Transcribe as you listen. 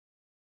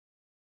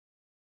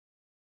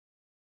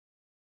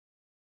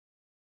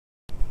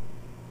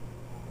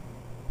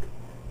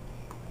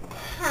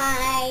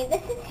Hi,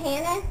 this is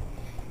Hannah.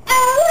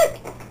 Oh, look!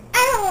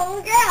 I'm a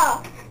little girl.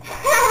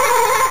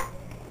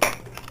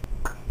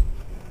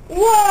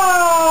 Whoa!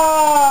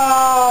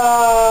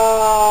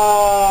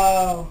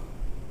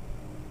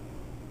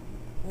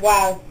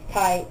 Wow, it's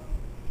tight.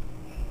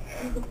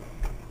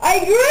 I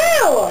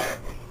grew!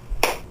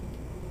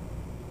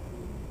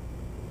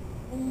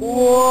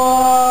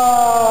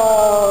 Whoa!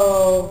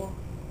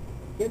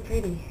 You're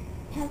pretty.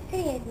 How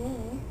pretty is me?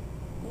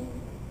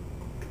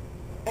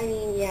 I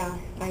mean, yeah,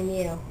 I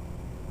knew.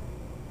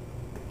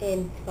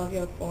 In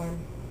 12-year-old form.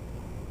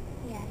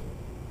 Yes.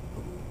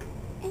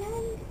 And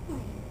I'm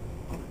fine.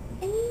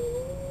 In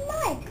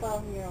my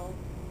 12-year-old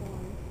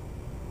form.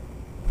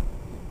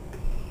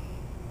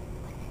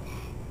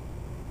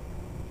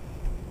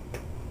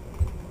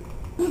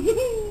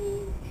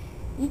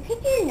 You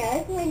picked your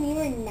nose when you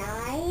were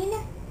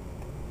 9?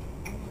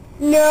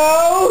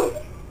 No!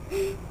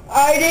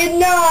 I did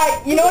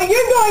not! You know what?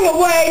 You're going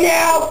away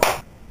now!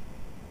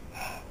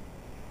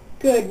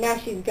 Good, now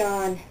she's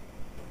gone.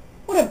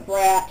 What a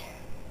brat.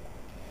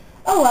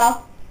 Oh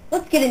well,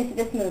 let's get into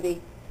this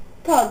movie.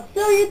 Called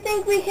So You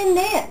Think We Can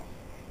Dance.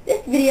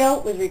 This video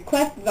was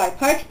requested by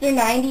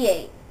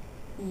Parkster98.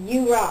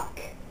 You rock.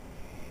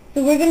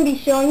 So we're going to be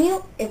showing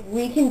you if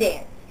we can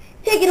dance.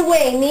 Take it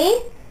away,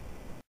 me.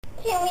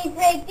 Can we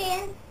break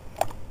dance?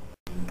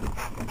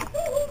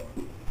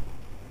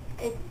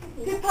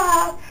 Good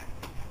pop.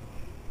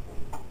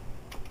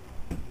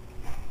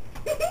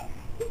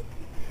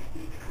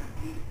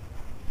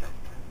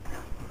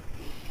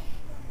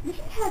 We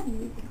should have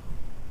music.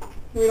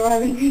 We don't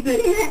have any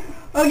music.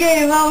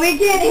 Okay, well, we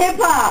can't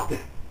hip-hop.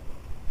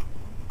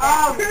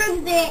 Oh,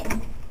 proves it.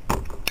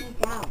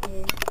 Peace out,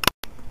 dude.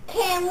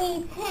 Can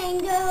we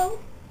tango?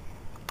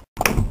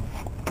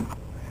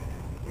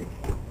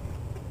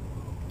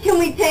 Can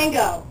we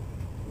tango?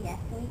 Yes,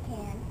 we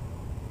can.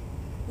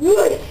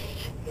 Whoosh!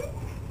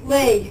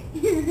 Leg.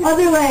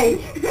 Other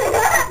leg.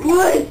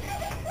 Whoosh!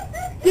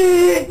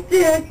 Dude,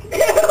 dude,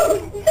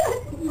 dude.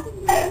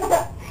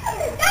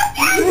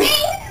 Don't me!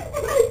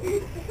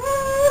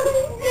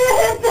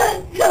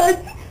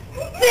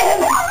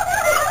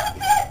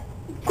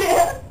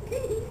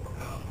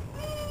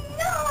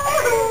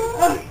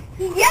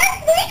 Yes,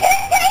 we can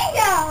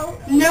tango!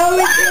 No,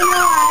 we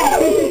cannot.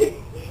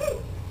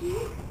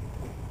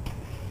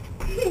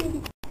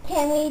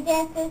 Can we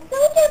dance the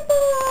Soldier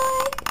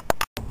Boy?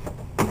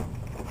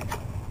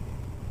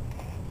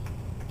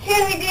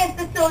 Can we dance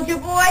the Soldier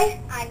Boy?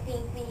 I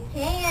think we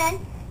can.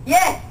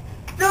 Yes!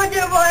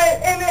 Soldier Boy,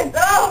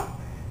 MSO!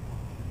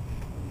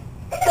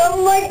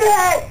 Something like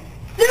that!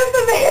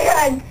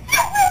 Superman!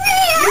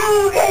 Superman!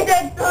 You can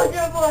dance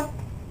Soldier Boy!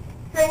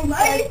 Sing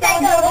Soldier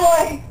Soldier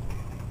Boy!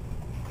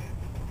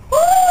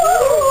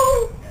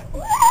 Woo!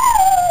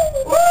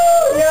 Woo!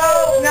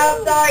 No,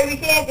 sorry, we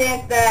can't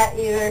dance that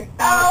either.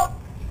 Oh,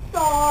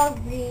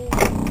 sorry.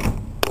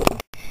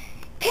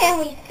 Can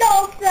we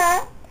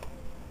salsa?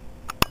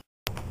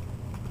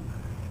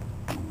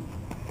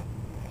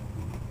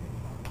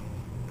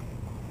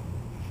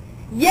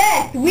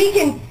 Yes, we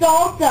can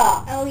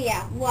salsa! Oh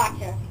yeah,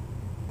 watch us.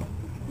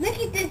 Look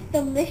at this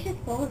delicious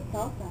bowl of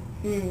salsa.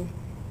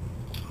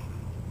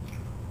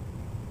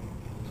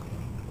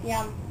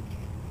 Yum.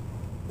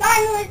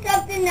 Finally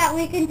something that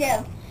we can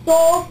do.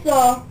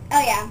 Salsa!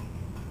 Oh yeah.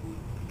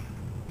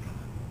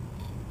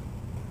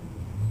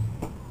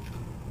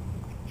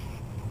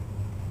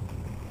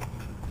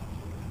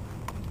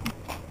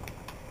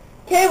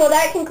 Okay, well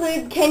that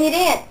concludes Can You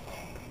Dance?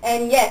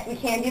 And yes, we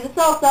can do the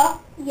salsa.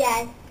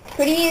 Yes.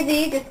 Pretty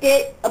easy, just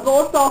get a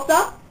bowl of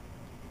salsa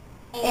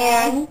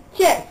and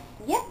chips.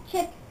 Yep,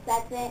 chips,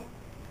 that's it. And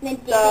then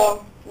dip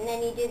So, it. And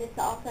then you do the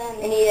salsa and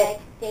then and you eat it.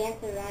 like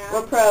dance around.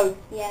 We're pros.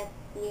 Yes,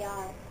 we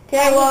are.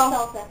 Okay, I well,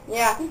 love salsa.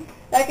 yeah,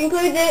 that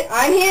concludes it.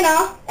 I'm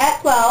Hannah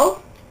at 12.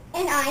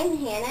 And I'm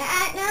Hannah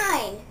at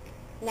 9.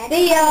 Next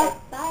See ya. time.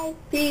 Bye.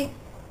 Peace.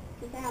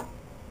 Peace out.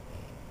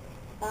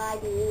 Bye,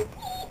 dude.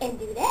 And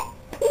do that.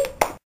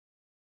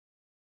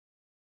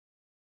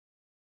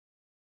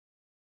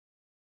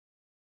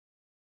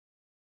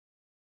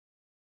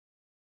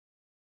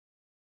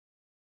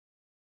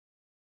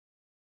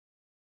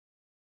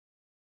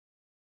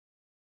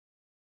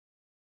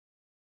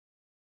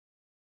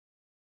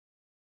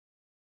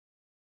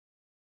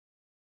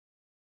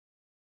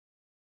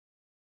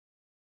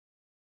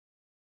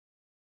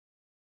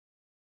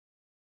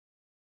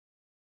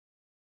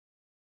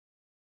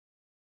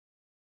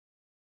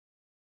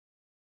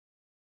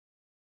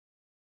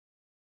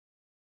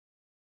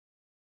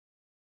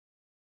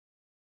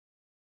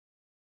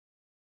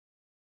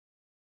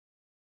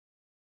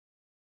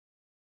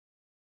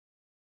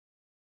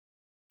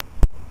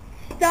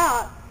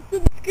 Stop.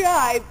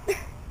 Subscribe.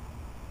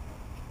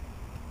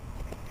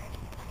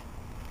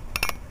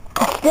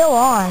 Still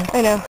on. I know.